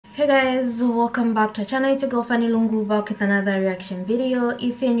Hey guys, welcome back to our channel. It's your girl Fanny Lungu back with another reaction video.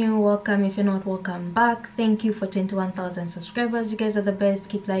 If you're new, welcome. If you're not, welcome back. Thank you for 21,000 subscribers. You guys are the best.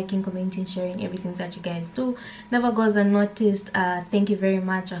 Keep liking, commenting, sharing everything that you guys do. Never goes unnoticed. Thank you very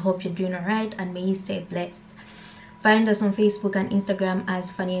much. I hope you're doing alright and may you stay blessed. Find us on Facebook and Instagram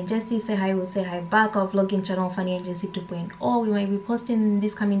as Fanny&jessy. Say hi, we'll say hi back. Our vlogging channel Fanny&jessy 2.0. We might be posting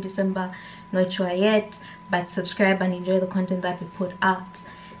this coming December, not sure yet, but subscribe and enjoy the content that we put out.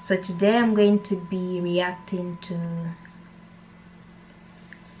 So today I'm going to be reacting to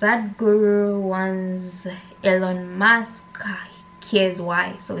Sadhguru wants Elon Musk. Here's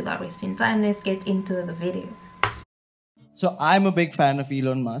why. So without wasting time, let's get into the video. So I'm a big fan of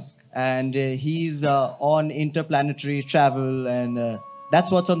Elon Musk, and he's on interplanetary travel, and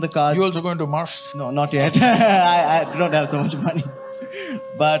that's what's on the card. You also going to Mars? No, not yet. I don't have so much money.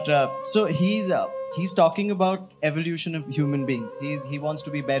 But so he's talking about evolution of human beings. He wants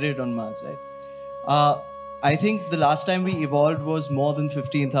to be buried on Mars, right? I think the last time we evolved was more than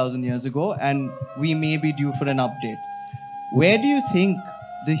 15,000 years ago, and we may be due for an update. Where do you think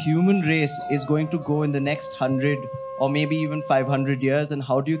the human race is going to go in the next 100 or maybe even 500 years, and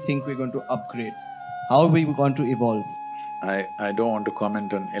how do you think we're going to upgrade? How are we going to evolve? I don't want to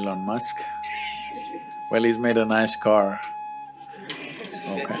comment on Elon Musk. Well, he's made a nice car.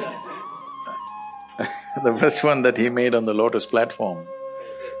 Okay. The first one that he made on the Lotus platform,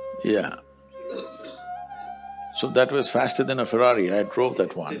 yeah. So that was faster than a Ferrari, I drove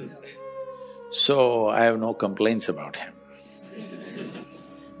that one. So I have no complaints about him.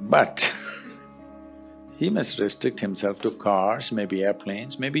 But he must restrict himself to cars, maybe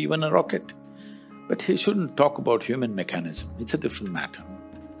airplanes, maybe even a rocket. But he shouldn't talk about human mechanism, it's a different matter.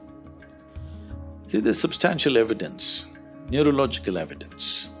 See, there's substantial evidence, neurological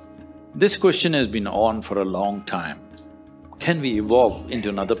evidence. This question has been on for a long time. Can we evolve into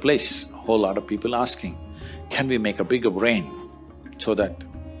another place? A whole lot of people asking. Can we make a bigger brain so that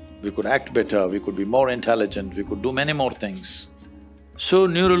we could act better, we could be more intelligent, we could do many more things? So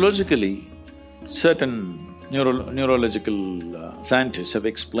neurologically, certain neurological scientists have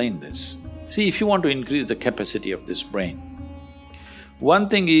explained this. See, if you want to increase the capacity of this brain, one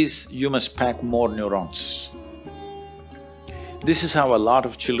thing is you must pack more neurons. This is how a lot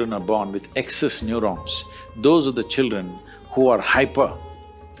of children are born, with excess neurons. Those are the children who are hyper,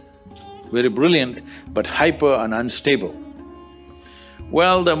 very brilliant, but hyper and unstable.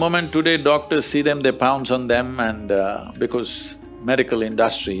 Well, the moment today doctors see them, they pounce on them, and because medical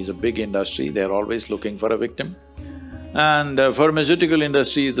industry is a big industry, they're always looking for a victim. And pharmaceutical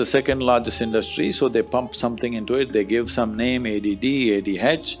industry is the second largest industry, so they pump something into it, they give some name, ADD,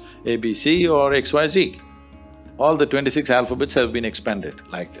 ADH, ABC or XYZ. All the 26 alphabets have been expanded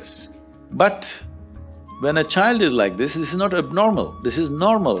like this. But when a child is like this is not abnormal, this is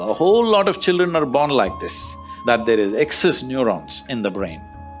normal. A whole lot of children are born like this, that there is excess neurons in the brain.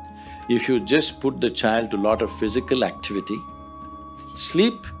 If you just put the child to a lot of physical activity,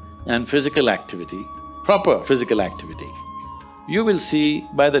 sleep and physical activity, proper physical activity, you will see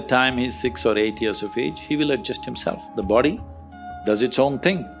by the time he's 6 or 8 years of age, he will adjust himself. The body does its own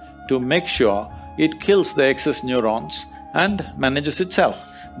thing to make sure it kills the excess neurons and manages itself.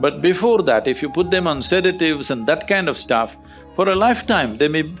 But before that, if you put them on sedatives and that kind of stuff, for a lifetime they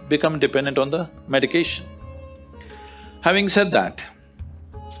may become dependent on the medication. Having said that,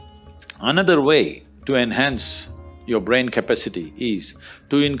 another way to enhance your brain capacity is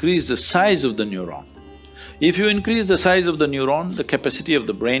to increase the size of the neuron. If you increase the size of the neuron, the capacity of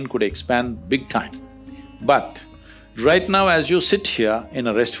the brain could expand big time. But right now as you sit here in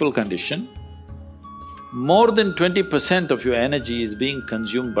a restful condition, more than 20% of your energy is being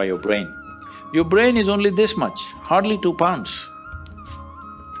consumed by your brain. Your brain is only this much, hardly 2 pounds.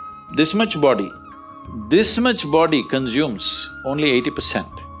 This much body consumes only 80%.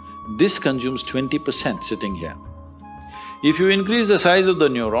 This consumes 20% sitting here. If you increase the size of the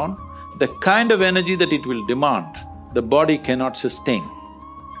neuron, the kind of energy that it will demand, the body cannot sustain.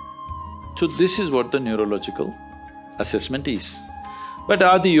 So this is what the neurological assessment is. But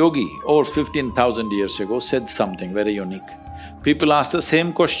Adi Yogi, over 15,000 years ago, said something very unique. People asked the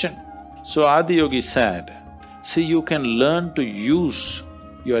same question. So Adi Yogi said, see, you can learn to use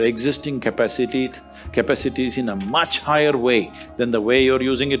your existing capacities in a much higher way than the way you're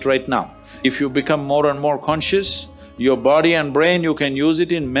using it right now. If you become more and more conscious, your body and brain, you can use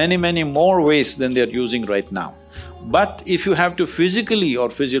it in many more ways than they're using right now. But if you have to physically or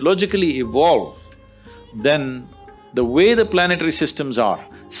physiologically evolve, then the way the planetary systems are,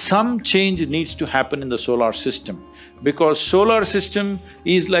 some change needs to happen in the solar system, because solar system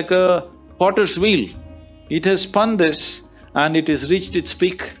is like a potter's wheel. It has spun this and it has reached its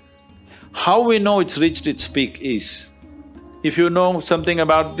peak. How we know it's reached its peak is, if you know something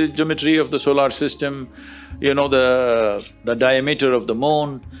about the geometry of the solar system, you know the diameter of the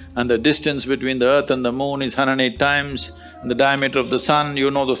moon and the distance between the earth and the moon is 108 times, and the diameter of the sun,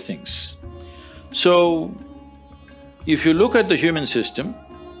 you know those things. So, if you look at the human system,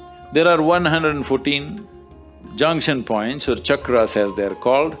 there are 114 junction points or chakras as they're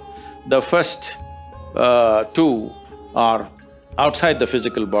called. The first two are outside the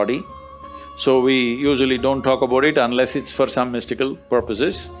physical body, so we usually don't talk about it unless it's for some mystical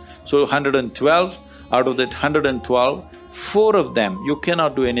purposes. So 112, out of that 112, 4 of them, you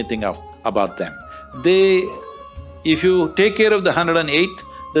cannot do anything about them. If you take care of the 108,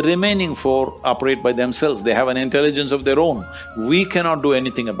 the remaining 4 operate by themselves, they have an intelligence of their own. We cannot do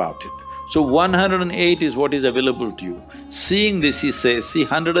anything about it. So 108 is what is available to you. Seeing this, he says, see,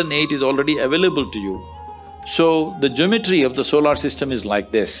 108 is already available to you. So the geometry of the solar system is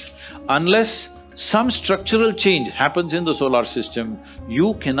like this. Unless some structural change happens in the solar system,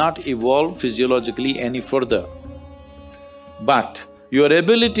 you cannot evolve physiologically any further. But your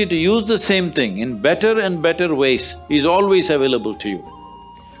ability to use the same thing in better and better ways is always available to you.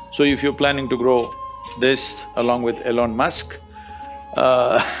 So if you're planning to grow this along with Elon Musk,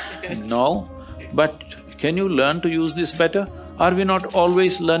 no, but can you learn to use this better? Are we not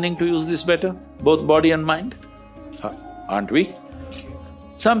always learning to use this better, both body and mind? Aren't we?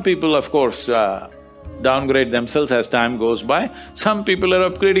 Some people, of course, downgrade themselves as time goes by. Some people are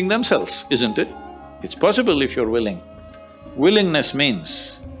upgrading themselves, isn't it? It's possible if you're willing. Willingness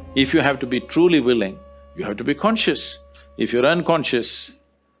means, if you have to be truly willing, you have to be conscious. If you're unconscious,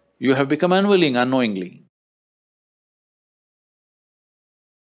 you have become unwilling unknowingly.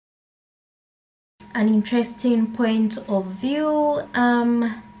 An interesting point of view.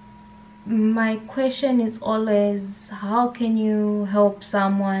 My question is always, how can you help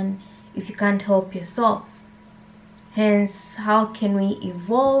someone if you can't help yourself? Hence, how can we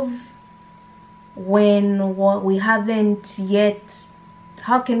evolve when we haven't yet…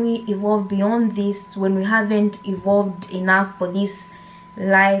 how can we evolve beyond this when we haven't evolved enough for this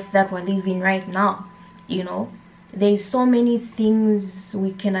life that we're living right now, you know? There's so many things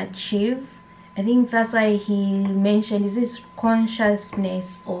we can achieve. I think that's why he mentioned, is this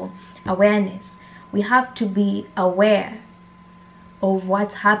consciousness or awareness? We have to be aware of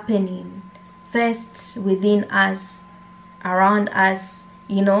what's happening first within us, around us,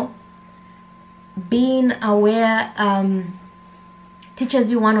 you know? Being aware teaches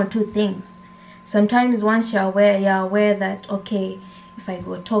you one or two things. Sometimes once you're aware that, okay, if I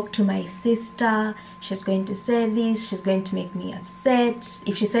go talk to my sister, she's going to say this, she's going to make me upset.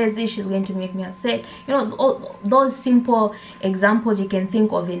 If she says this, she's going to make me upset. You know, all those simple examples you can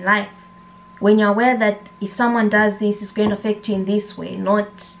think of in life. When you're aware that if someone does this, it's going to affect you in this way,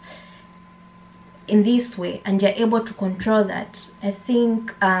 not in this way, and you're able to control that, I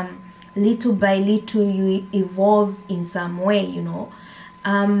think little by little you evolve in some way, you know.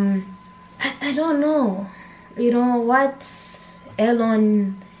 I don't know, you know, what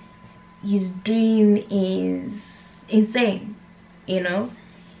Elon is doing is insane, you know.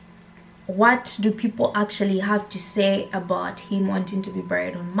 What do people actually have to say about him wanting to be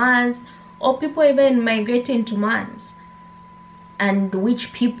buried on Mars, or people even migrating to Mars? And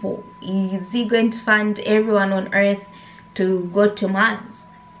which people? Is he going to fund everyone on Earth to go to Mars?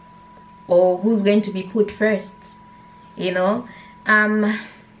 Or who's going to be put first, you know?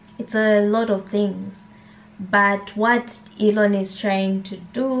 It's a lot of things. But what Elon is trying to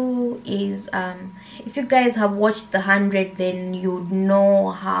do is, if you guys have watched The 100, then you'd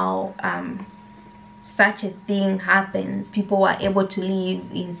know how such a thing happens. People were able to live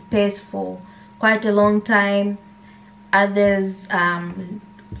in space for quite a long time. Others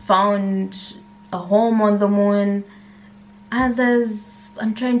found a home on the moon. Others,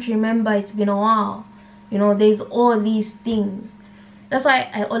 I'm trying to remember, it's been a while. You know, there's all these things. That's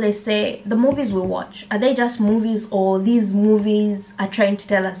why I always say, the movies we watch, are they just movies, or these movies are trying to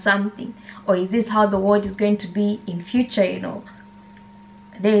tell us something? Or is this how the world is going to be in future, you know?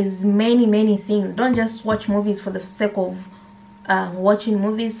 There's many things. Don't just watch movies for the sake of watching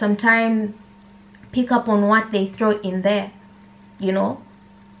movies. Sometimes pick up on what they throw in there, you know?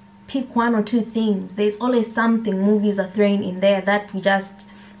 Pick one or two things. There's always something movies are throwing in there that we just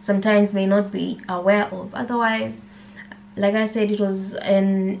sometimes may not be aware of. Otherwise, like I said, it was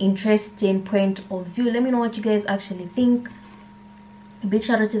an interesting point of view. Let me know what you guys actually think. Big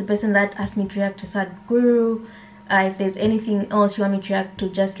shout out to the person that asked me to react to Sadhguru. If there's anything else you want me to react to,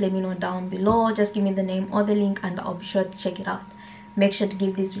 just let me know down below. Just give me the name or the link and I'll be sure to check it out. Make sure to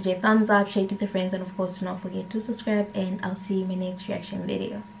give this video a thumbs up, share it with your friends, and of course do not forget to subscribe, and I'll see you in my next reaction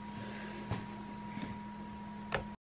video.